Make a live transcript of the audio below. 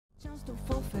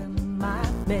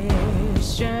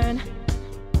mission.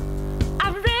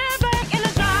 A river in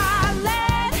a dry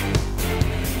land,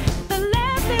 the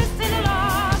leftist in a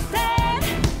lost land,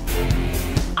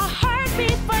 a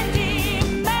heartbeat for a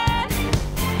demon,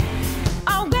 a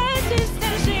oasis in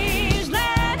a strange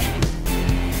land.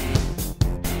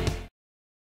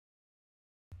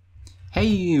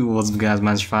 Hey, what's up guys,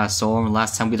 my name's Storm.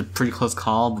 Last time we had a pretty close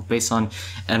call, but based on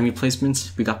enemy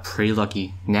placements, we got pretty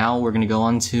lucky. Now we're gonna go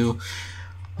on to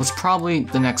what's probably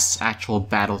the next actual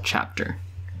battle chapter.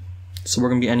 So we're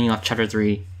gonna be ending off chapter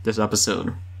 3 this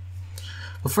episode.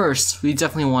 But first, we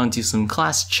definitely want to do some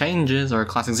class changes or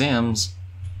class exams.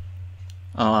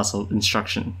 Also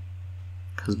instruction.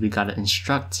 Because we gotta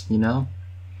instruct, you know?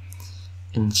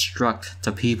 Instruct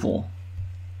the people.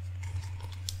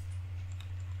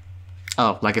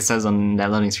 Oh, like it says on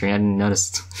that loading screen, I didn't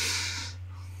notice.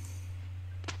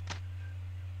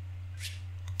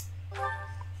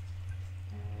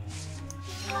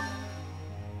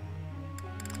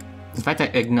 The fact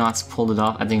that Ignatz pulled it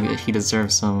off, I think he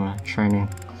deserves some training.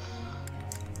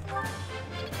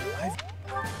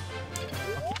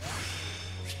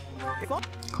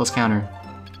 Close counter.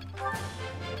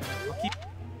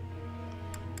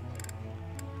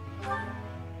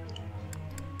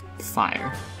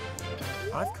 Fire.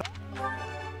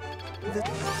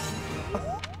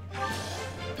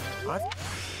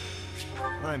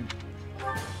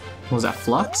 Was that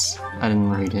Flux? I didn't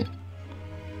read it.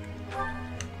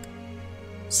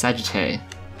 Sagittae.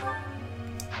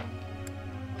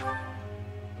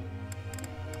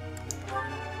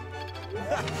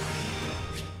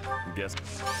 Guess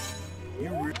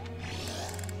you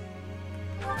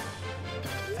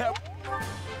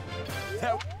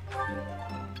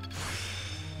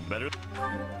better.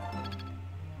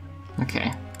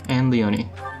 Okay, and Leone.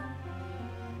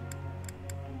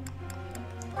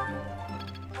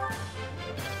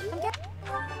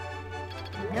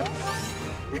 Nope.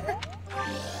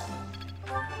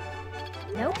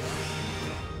 Nope.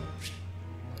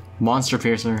 Monster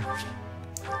Piercer.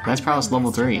 That's prowess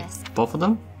level 3. Both of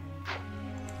them?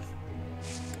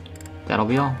 That'll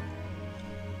be all.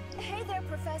 Hey there,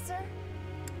 Professor.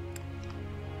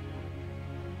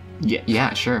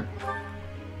 Yeah, sure.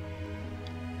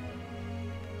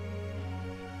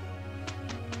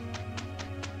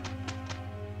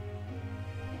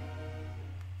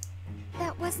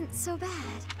 That wasn't so bad.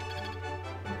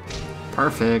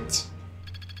 Perfect.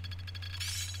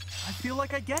 I feel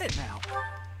like I get it now.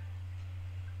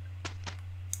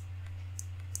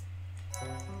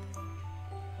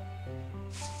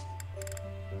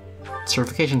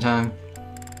 Certification time.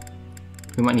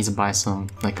 We might need to buy some,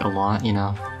 like a lot, you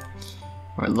know.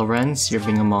 Alright, Lorenz, you're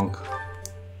being a monk.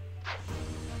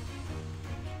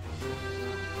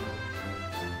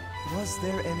 Was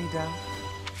there any doubt?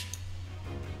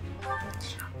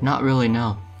 Not really,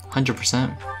 no.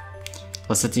 100%.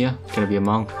 Lysithea, gonna be a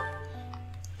monk.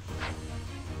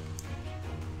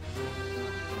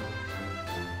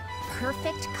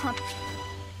 Perfect comp.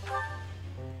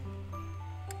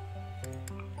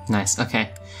 Nice,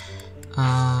 okay.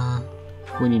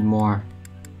 We need more.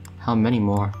 How many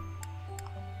more?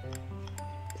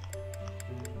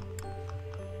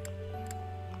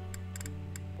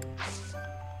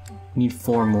 We need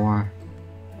 4 more.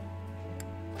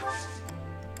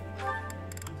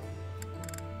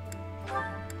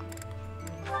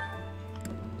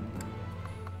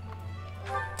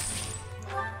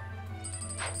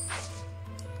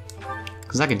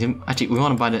 Because I could do. Actually, we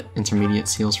want to buy the intermediate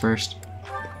seals first.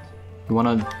 We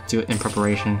want to do it in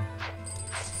preparation.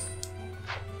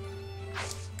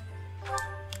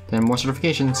 Then more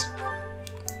certifications.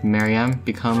 Mariam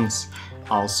becomes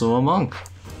also a monk.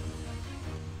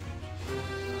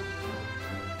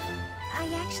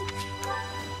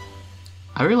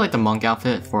 I really like the monk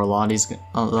outfit for a lot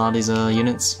of these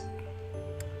units.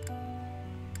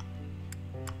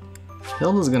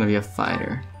 Hilda's gonna be a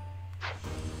fighter.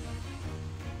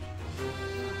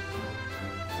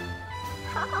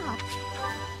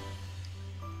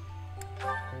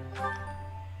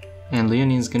 And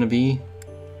Leonie's gonna be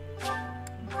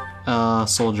a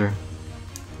soldier.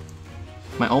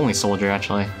 My only soldier,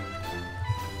 actually.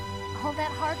 All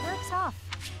that hard work's off.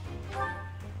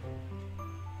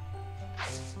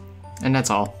 And that's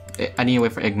all. I need to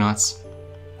wait for Ignatz.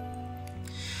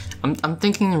 I'm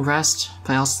thinking rest,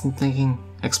 but I also am thinking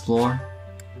explore.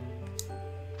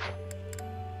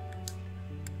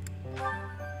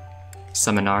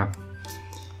 Seminar.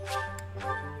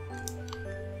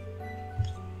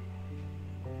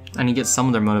 I need to get some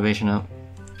of their motivation up.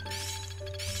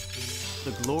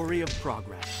 The glory of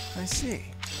progress. I see.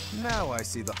 Now I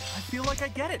see the. I feel like I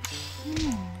get it.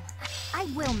 I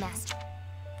will, Master.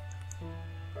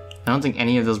 don't think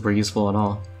any of those were useful at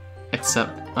all.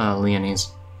 Except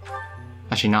Leonie's.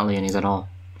 Actually, not Leonie's at all.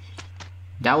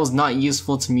 That was not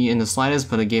useful to me in the slightest,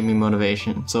 but it gave me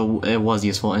motivation. So it was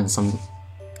useful in some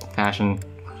fashion.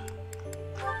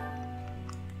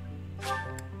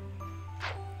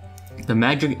 The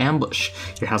Magic Ambush.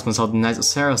 Your house must help the Knights of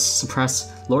Saros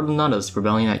suppress Lord Lunato's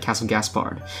rebellion at Castle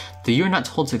Gaspard. Though you are not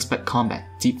told to expect combat,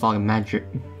 Deep Fog and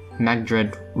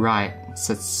Magdred Way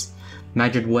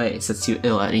sets you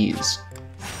ill at ease.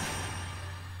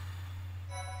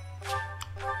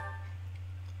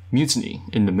 Mutiny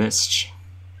in the Mist.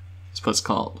 That's what it's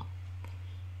called.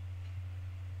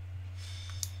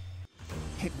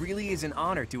 It really is an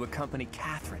honor to accompany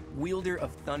Catherine, wielder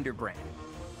of Thunderbrand.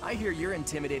 I hear you're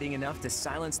intimidating enough to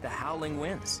silence the howling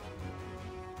winds.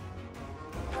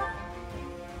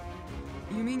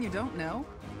 You mean you don't know?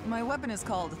 My weapon is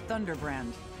called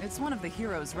Thunderbrand. It's one of the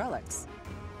hero's relics.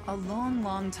 A long,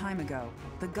 long time ago,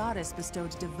 the goddess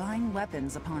bestowed divine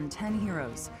weapons upon 10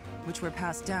 heroes, which were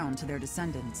passed down to their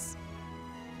descendants.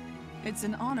 It's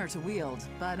an honor to wield,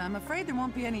 but I'm afraid there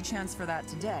won't be any chance for that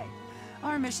today.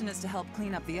 Our mission is to help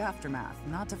clean up the aftermath,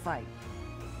 not to fight.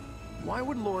 Why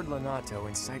would Lord Lunato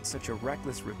incite such a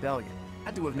reckless rebellion?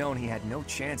 Had to have known he had no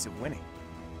chance of winning.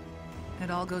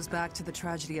 It all goes back to the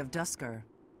tragedy of Duscur.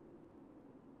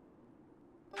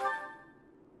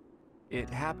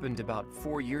 It happened about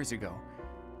 4 years ago.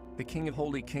 The King of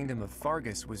Holy Kingdom of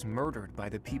Fargus was murdered by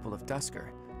the people of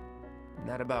Duscur. And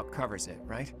that about covers it,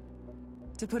 right?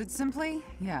 To put it simply,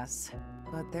 yes.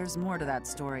 But there's more to that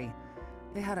story.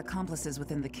 They had accomplices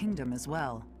within the kingdom as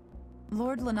well.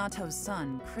 Lord Lunato's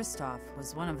son, Kristoff,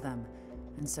 was one of them,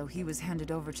 and so he was handed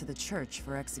over to the church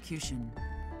for execution.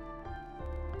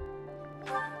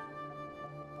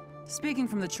 Speaking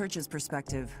from the church's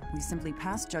perspective, we simply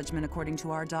passed judgment according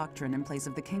to our doctrine in place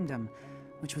of the kingdom,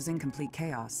 which was in complete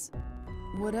chaos.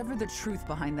 Whatever the truth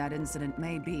behind that incident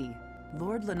may be,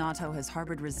 Lord Lunato has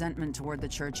harbored resentment toward the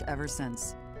church ever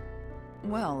since.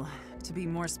 Well, to be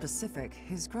more specific,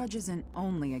 his grudge isn't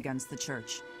only against the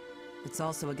church. It's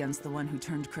also against the one who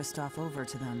turned Kristoff over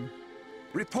to them.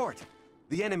 Report!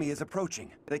 The enemy is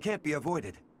approaching. They can't be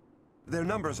avoided. Their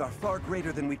numbers are far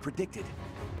greater than we predicted.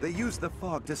 They used the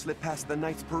fog to slip past the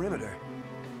Knight's perimeter.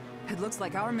 It looks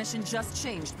like our mission just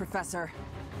changed, Professor.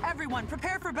 Everyone,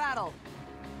 prepare for battle!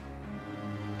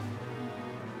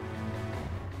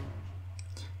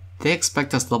 They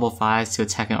expect us level 5s to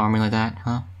attack an army like that,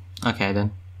 huh? Okay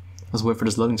then. Let's wait for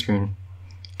this loading screen.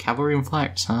 Cavalry and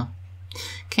flyers, huh?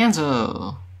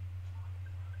 Kanto!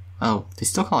 Oh, they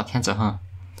still call it Kanto, huh?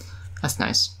 That's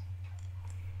nice.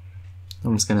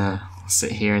 I'm just gonna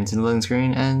sit here until the loading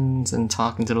screen ends and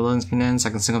talk until the loading screen ends so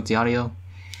I can sync up the audio.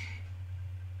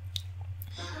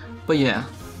 But yeah.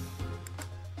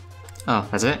 Oh,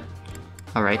 that's it?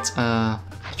 Alright,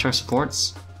 HR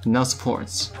supports? No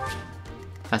supports.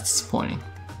 That's disappointing.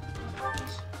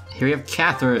 Here we have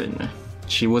Catherine.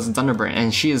 She was a Thunderbrand,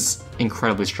 and she is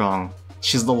incredibly strong.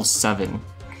 She's level 7.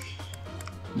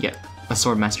 Yeah, a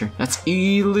Swordmaster. That's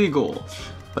illegal!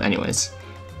 But anyways,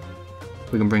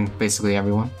 we can bring basically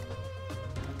everyone.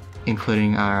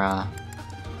 Including our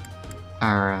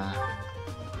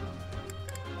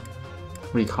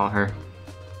what do you call her?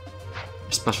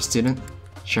 Special student?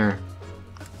 Sure.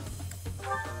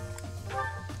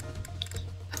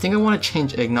 I think I want to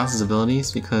change Ignaz's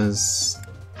abilities because,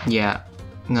 yeah,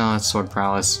 no, it's sword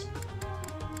prowess.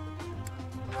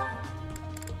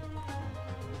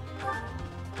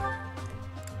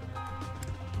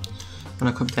 I'm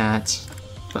gonna equip that,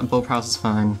 but bow prowess is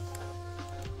fine.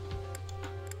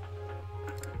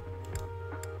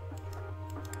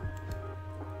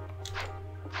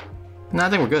 No, I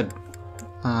think we're good.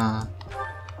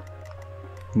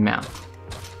 Mount.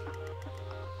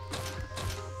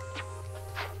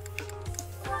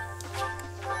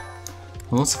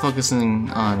 I'm also focusing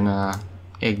on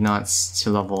Ignatz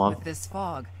to level up. With this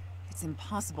fog, it's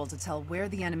impossible to tell where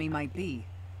the enemy might be,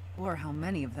 or how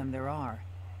many of them there are.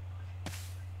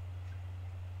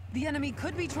 The enemy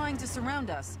could be trying to surround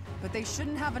us, but they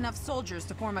shouldn't have enough soldiers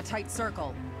to form a tight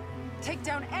circle. Take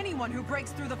down anyone who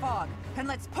breaks through the fog, and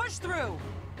let's push through!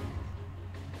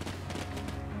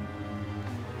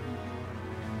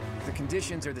 The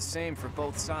conditions are the same for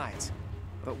both sides,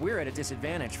 but we're at a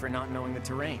disadvantage for not knowing the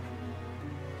terrain.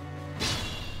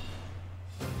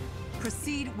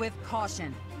 Proceed with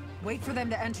caution. Wait for them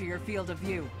to enter your field of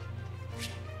view.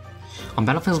 On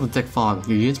battlefields with thick fog,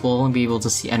 your units will only be able to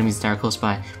see enemies that are close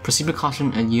by. Proceed with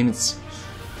caution, and units'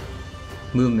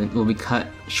 movement will be cut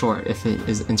short if it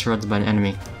is interrupted by an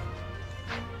enemy.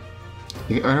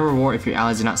 You can earn a reward if your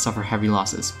allies do not suffer heavy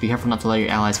losses. Be careful not to let your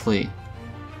allies flee.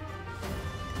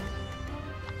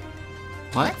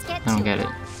 What? Let's get I don't to get it.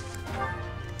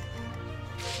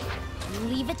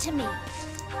 Leave it to me.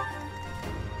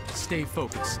 Stay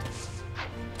focused.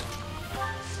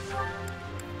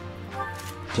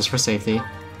 Just for safety.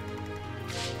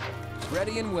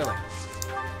 Ready and willing.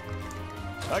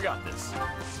 I got this.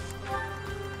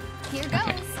 Here goes.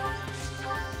 Okay.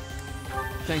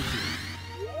 Thank you.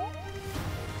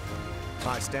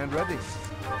 I stand ready.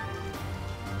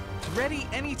 Ready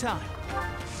anytime.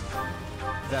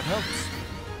 That helps.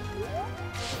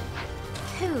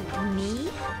 Who, me?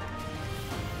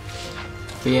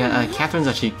 But yeah, Catherine's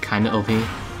actually kind of OP.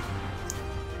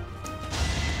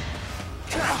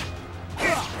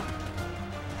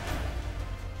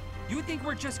 You think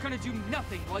we're just gonna do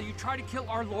nothing while you try to kill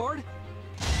our lord?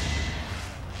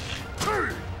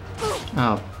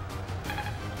 Oh.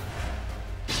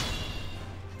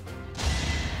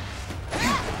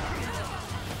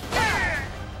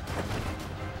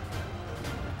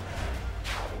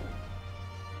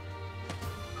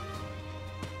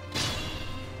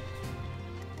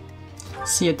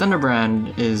 See, a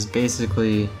Thunderbrand is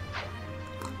basically...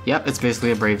 Yep, it's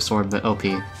basically a Brave Sword, but OP.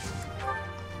 If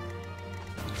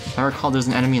I recall, there's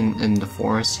an enemy in the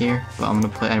forest here, but I'm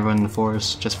gonna put everyone in the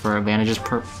forest just for advantage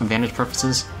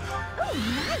purposes. Oh,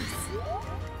 nice.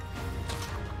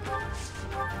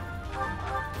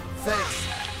 Thanks.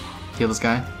 Heal this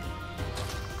guy.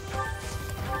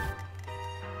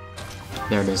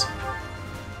 There it is.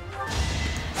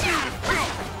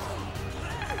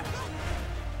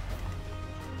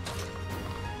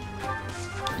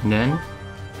 And then...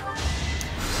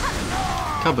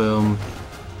 Kaboom!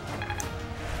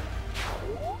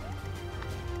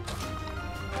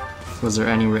 Was there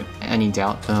any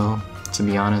doubt though, to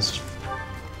be honest?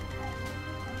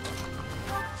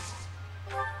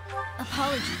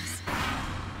 Apologies.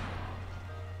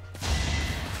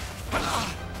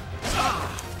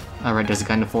 Alright, there's a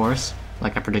guy in the forest,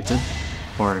 like I predicted.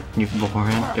 Or knew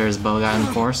beforehand. There's a bow guy in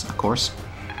the forest, of course.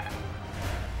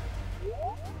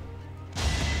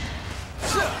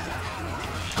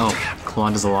 Oh,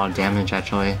 Claw does a lot of damage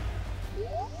actually.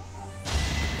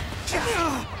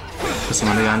 There's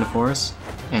another guy in the forest.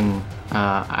 And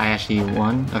I actually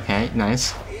won. Okay,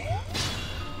 nice.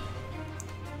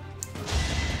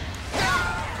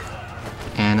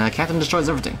 And Catherine destroys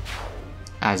everything.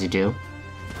 As you do.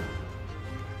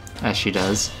 As she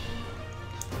does.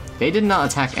 They did not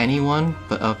attack anyone,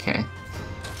 but okay.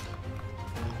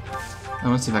 I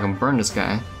want to see if I can burn this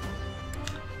guy.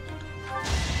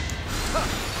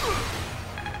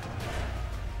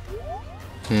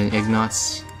 And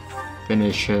Ignatz,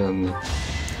 finish him.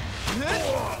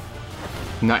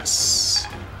 Nice.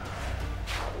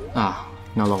 Ah,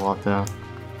 no level up though.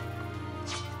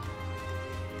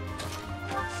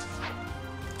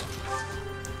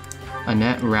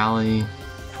 Annette, Rally,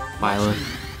 Violet.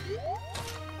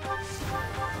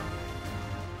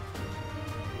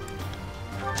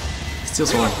 Steel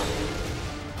Sword.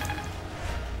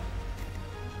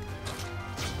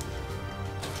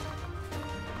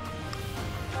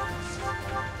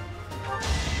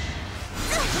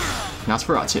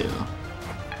 Nosferatu.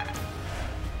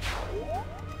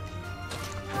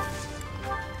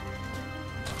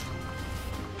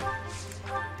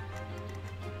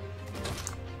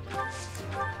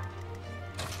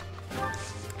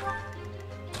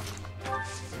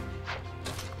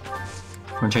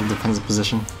 We're gonna check the defensive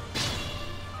position.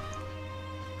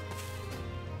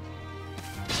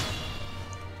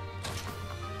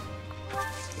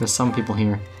 There's some people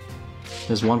here.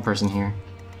 There's one person here.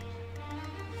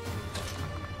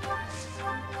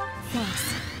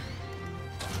 Thanks.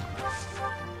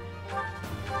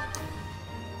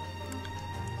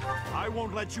 I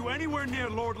won't let you anywhere near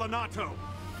Lord Lanato.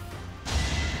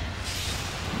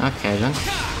 Okay then.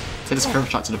 Take this curve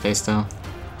shot to the face though.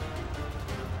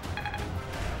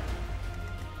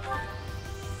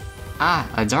 Ah,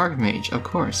 a Dark Mage, of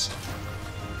course.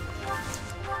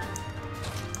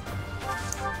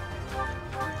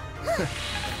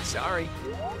 Sorry.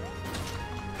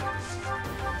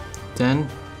 Then,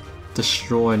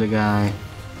 destroy the guy.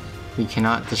 We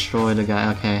cannot destroy the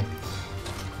guy, okay.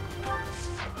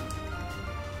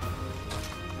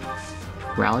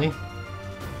 Rally?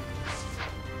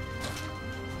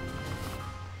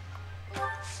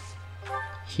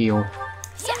 Heal.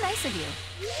 So nice of you.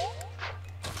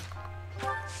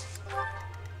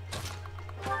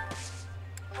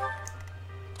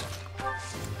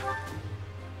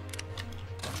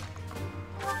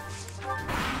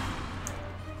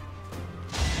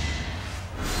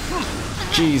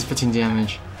 Jeez, 15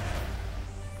 damage.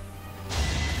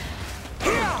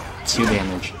 2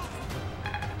 damage.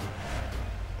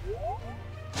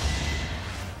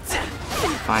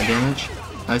 5 damage.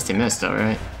 At least they missed though,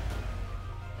 right?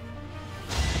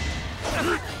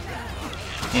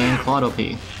 And Quad OP.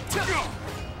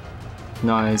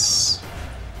 Nice.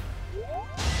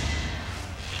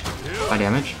 5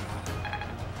 damage.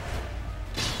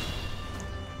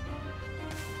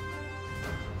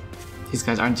 These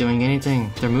guys aren't doing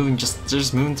anything. They're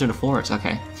just moving through the forest.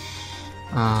 Okay.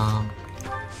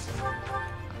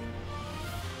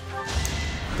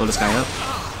 Blow this guy up.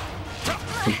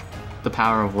 The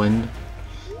power of wind.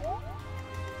 I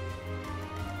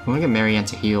want to get Marianne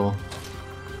to heal.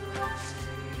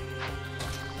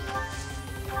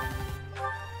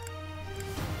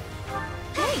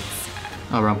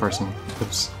 Oh, wrong person.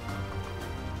 Oops.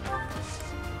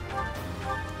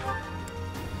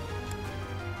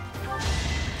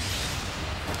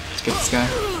 Let's get this guy.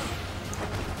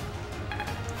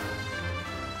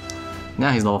 Now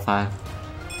he's level 5.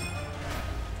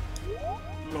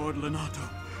 Lord Lenato.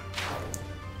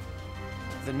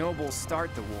 The nobles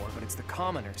start the war, but it's the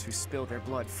commoners who spill their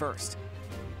blood first.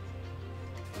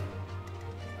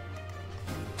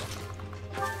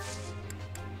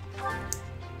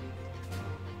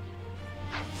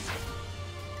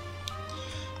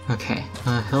 Okay,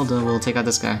 Hilda will take out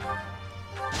this guy.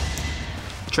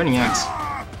 Training axe.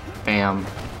 Bam.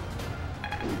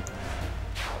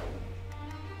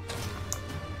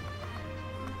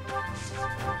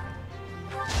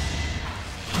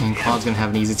 And Claude's gonna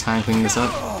have an easy time cleaning this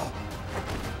up.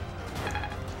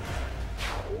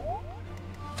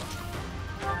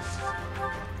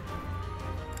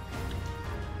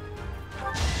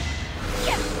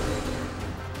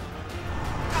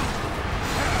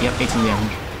 Yep, 18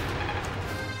 damage.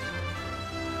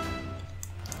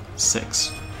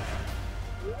 6.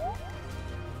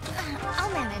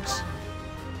 I'll manage.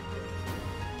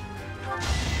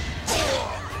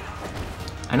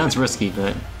 I know it's risky,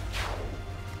 but...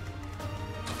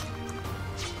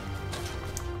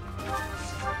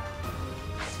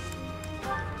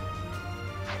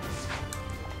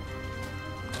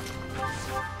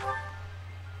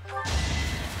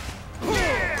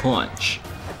 Punch.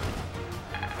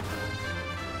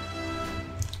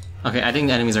 Okay, I think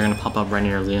the enemies are gonna pop up right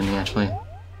near Leonie, actually.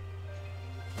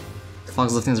 The fog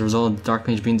is lifting as a result of the Dark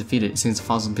Mage being defeated. It seems the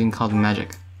fog is being called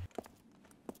magic.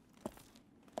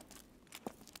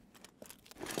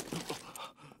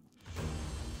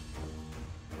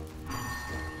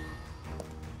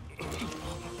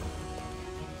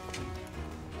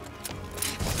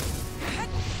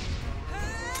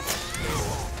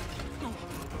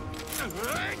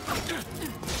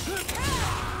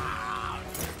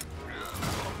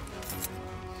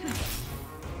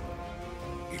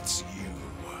 It's you.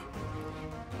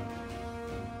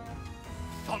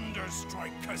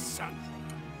 Thunderstrike Cassandra.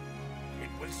 It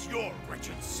was your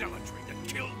wretched zealotry that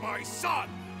killed my son!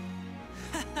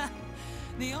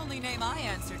 The only name I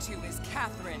answer to is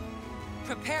Catherine.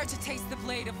 Prepare to taste the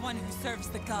blade of one who serves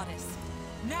the goddess.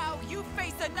 Now you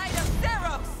face a knight of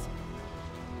Theros!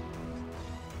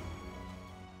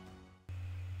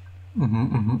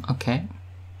 Okay.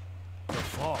 The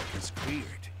fog is cleared.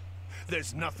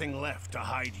 There's nothing left to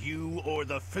hide you or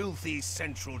the filthy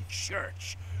Central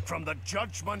Church from the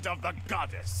judgment of the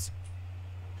goddess.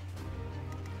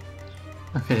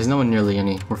 Okay, there's no one near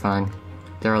Leonie. We're fine.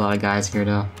 There are a lot of guys here,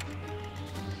 though.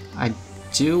 I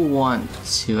do want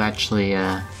to actually,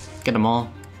 get them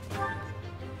all.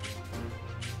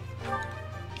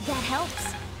 That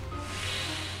helps.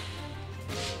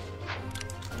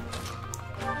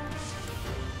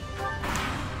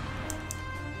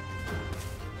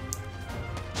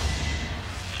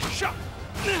 Shut!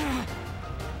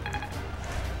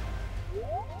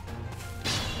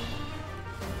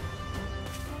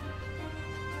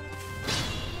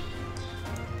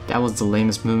 That was the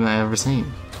lamest movement I've ever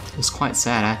seen. It was quite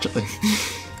sad, actually.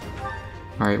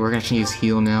 Alright, we're gonna actually use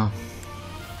heal now.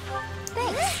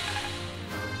 Thanks.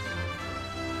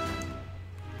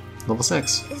 Level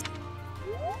 6.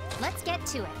 Let's get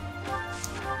to it.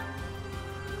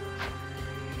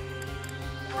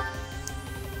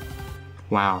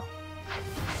 Wow.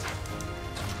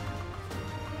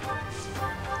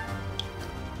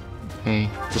 Okay,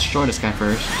 destroy this guy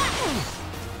first.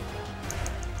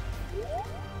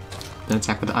 Then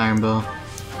attack with the iron bow.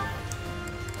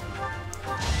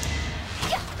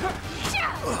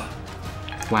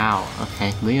 Wow,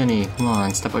 okay. Leonie, come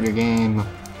on, step up your game.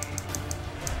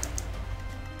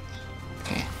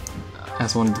 Okay. I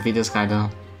just want to defeat this guy though.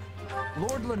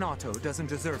 Lord Lenato doesn't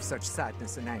deserve such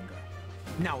sadness and anger.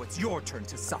 Now it's your turn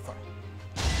to suffer.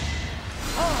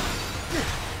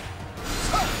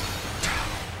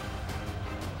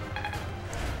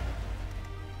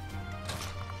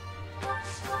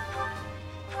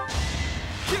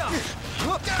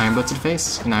 Iron boot to the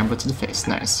face, and iron boot to the face.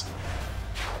 Nice.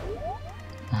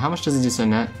 How much does he do to the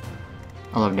net?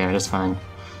 11 damage, that's fine.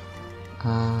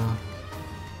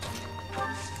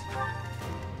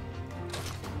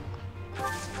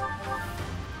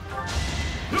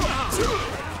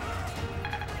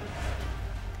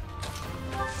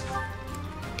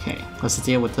 Okay, let's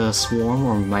deal with the swarm,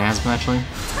 or miasma actually.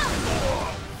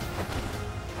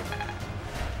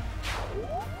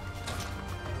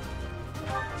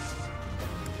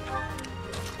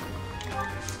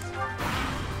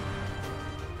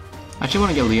 I actually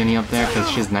want to get Leonie up there because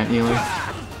she's Night Dealer.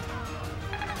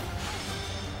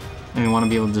 And we want to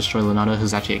be able to destroy Lunata,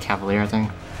 who's actually a Cavalier, I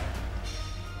think.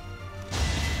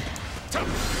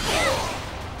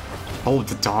 Oh,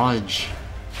 the dodge!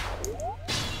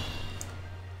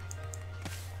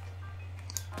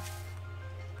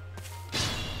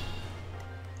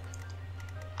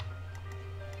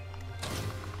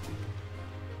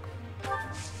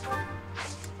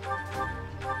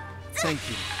 Thank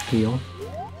you. Heal.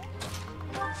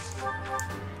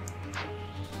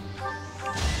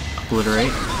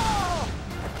 Obliterate.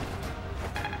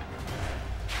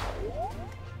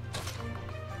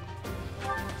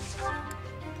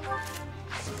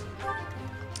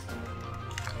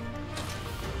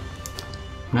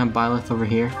 I'm gonna have Byleth over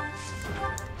here.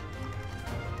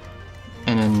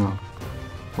 And then,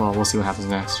 well, we'll see what happens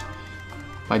next.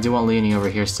 But I do want Leonie over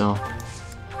here still.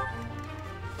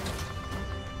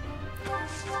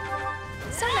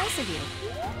 So nice of you.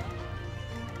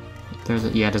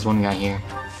 There's one guy here.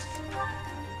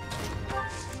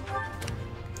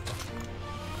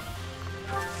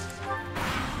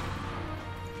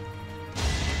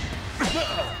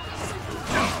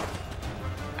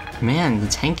 Man, the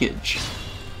tankage.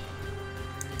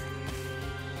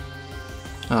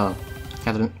 Oh,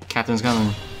 Catherine's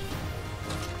coming.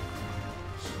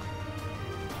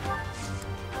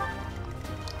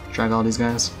 Drag all these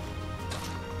guys.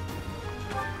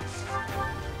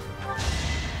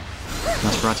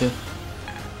 Nosferatu.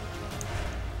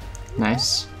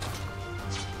 Nice.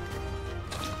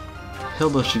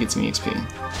 Hilda should get some EXP.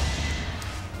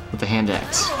 With the hand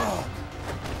axe.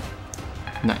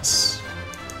 Nice.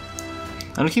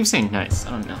 I don't keep saying nice,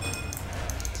 I don't know.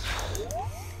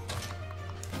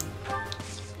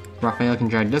 Raphael can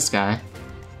drag this guy.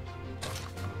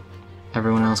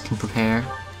 Everyone else can prepare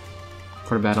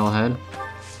for the battle ahead.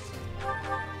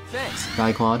 Thanks.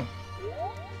 Valley Claude.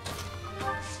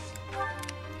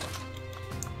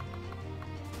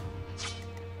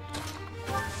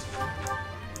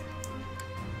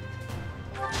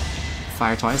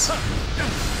 Fire twice.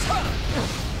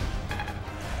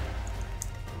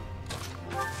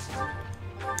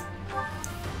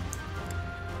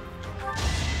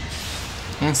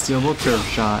 And stealable curve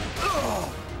shot.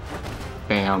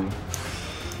 Bam.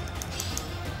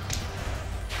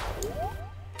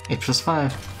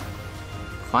 8+5.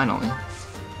 Finally.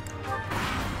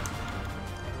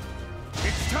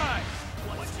 It's time.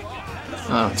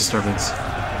 Oh, disturbance.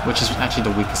 Which is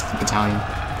actually the weakest battalion.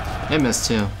 They missed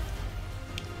too.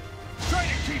 Try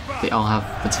to keep up. They all have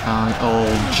battalion. Oh,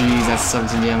 jeez, that's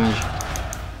 17 damage.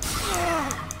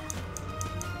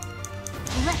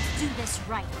 Let's do this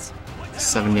right.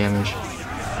 7 damage.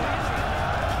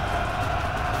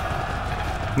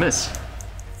 Miss.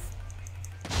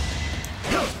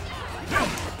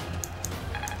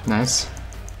 Nice.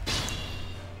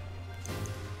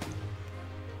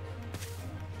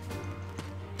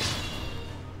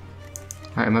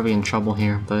 Alright, I might be in trouble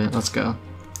here, but let's go.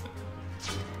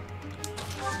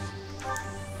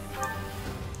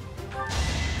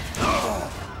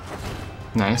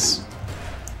 Nice.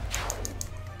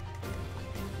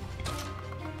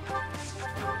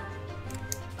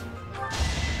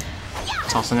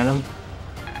 Tossing at him.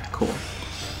 Cool.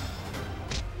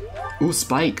 Ooh,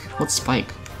 Spike. What's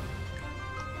Spike?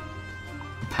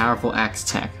 Powerful axe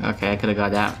tech. Okay, I could have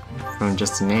got that from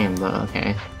just the name, but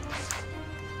okay.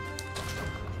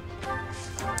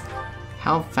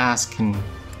 How fast can...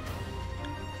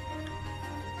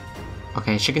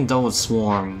 Okay, she can duel with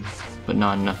Swarm, but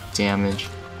not enough damage.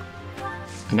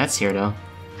 And that's here though.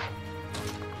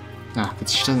 Ah, but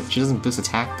she doesn't boost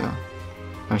attack though.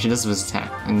 I mean, she does boost attack,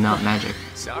 and not magic.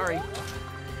 Sorry.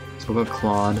 So we'll go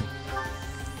Claude.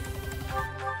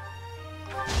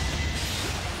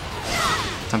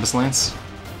 Tempest Lance.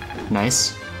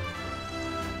 Nice.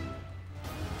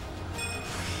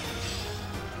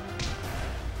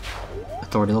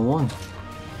 Authority level 1.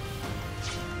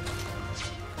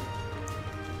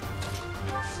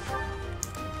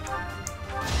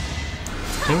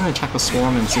 I'm gonna check the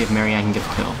Swarm and see if Marianne can get the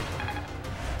kill.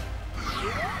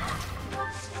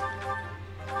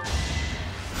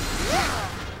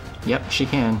 Yep, she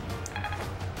can.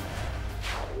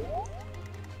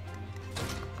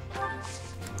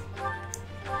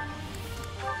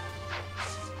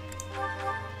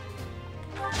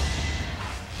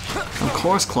 Of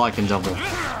course Claw can double.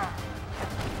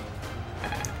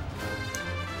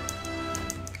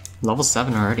 Level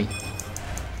 7 already.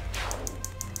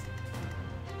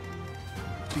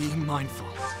 Be mindful.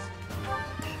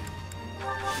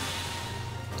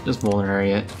 Just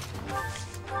vulnerary it.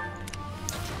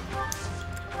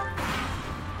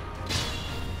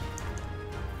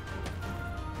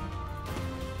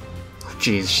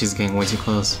 Jeez, she's getting way too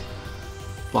close.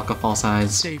 Block off all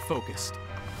sides. Stay focused.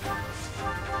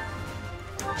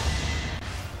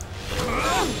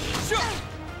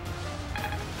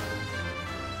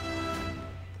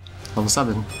 Level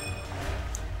 7.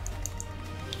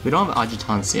 We don't have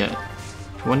Agitans yet.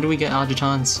 When do we get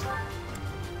Agitans?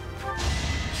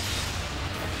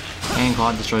 And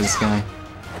Claude destroys this guy.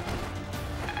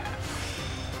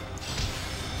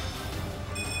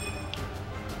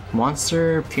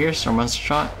 Monster Pierce or Monster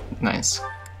Shot? Nice.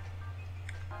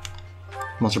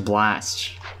 Monster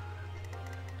Blast.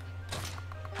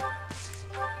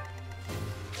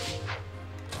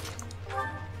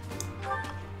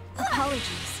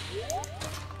 Apologies.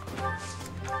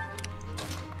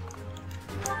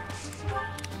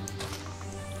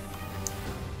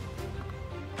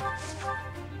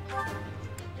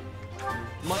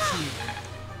 Much needed.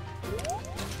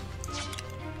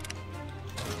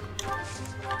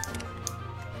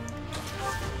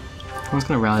 I'm just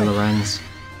gonna rally Lorenz.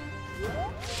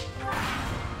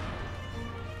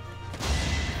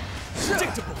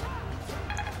 Predictable.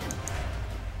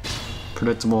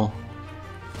 Predictable.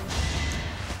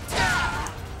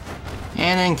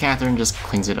 And then Catherine just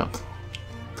cleans it up.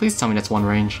 Please tell me that's one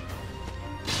range.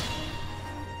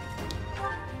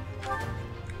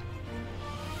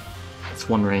 It's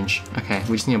one range. Okay,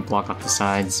 we just need to block off the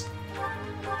sides.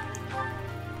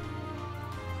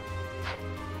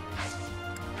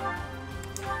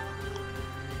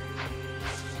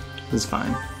 This is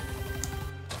fine.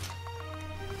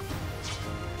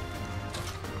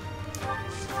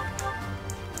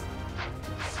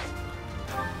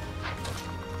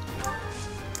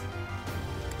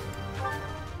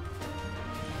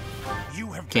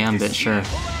 You have Gambit, sure.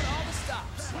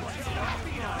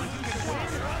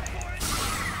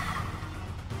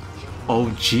 Oh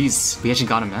jeez, we actually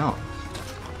got him out.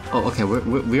 Oh, okay,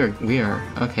 we are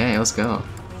okay. Let's go.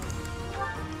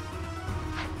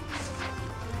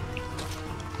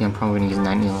 Yeah, I'm probably gonna use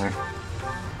Night Kneeler.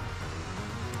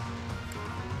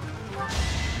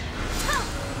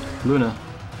 Luna.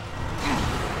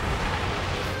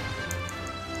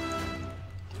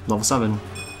 Level 7.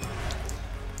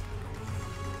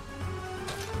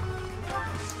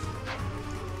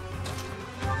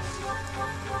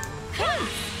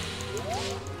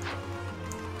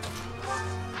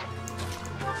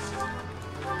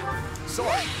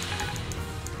 Sorry.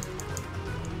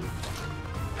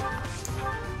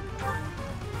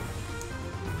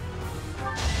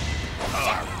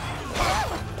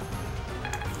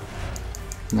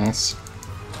 Nice.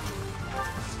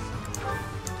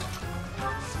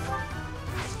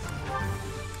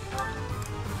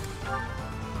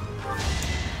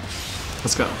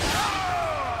 Let's go.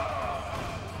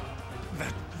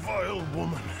 That vile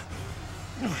woman.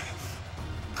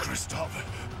 Christoph,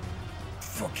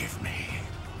 forgive me.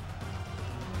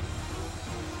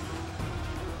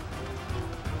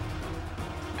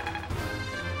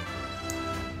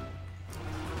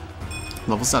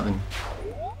 Level 7.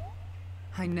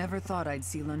 I never thought I'd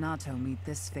see Lonato meet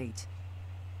this fate.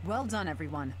 Well done,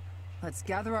 everyone. Let's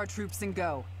gather our troops and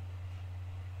go.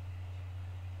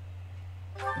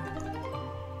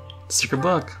 Secret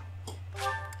book.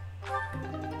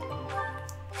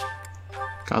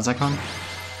 God's icon.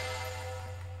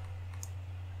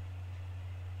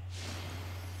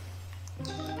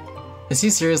 Is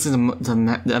he seriously the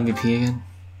MVP again?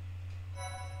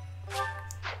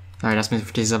 Alright, that's me for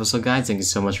today's episode, guys. Thank you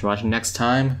so much for watching. Next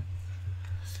time...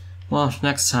 Well,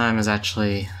 next time is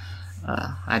actually...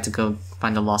 I had to go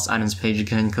find the lost items page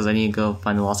again because I need to go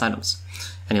find the lost items.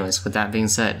 Anyways, with that being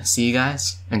said, see you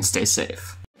guys, and stay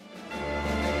safe.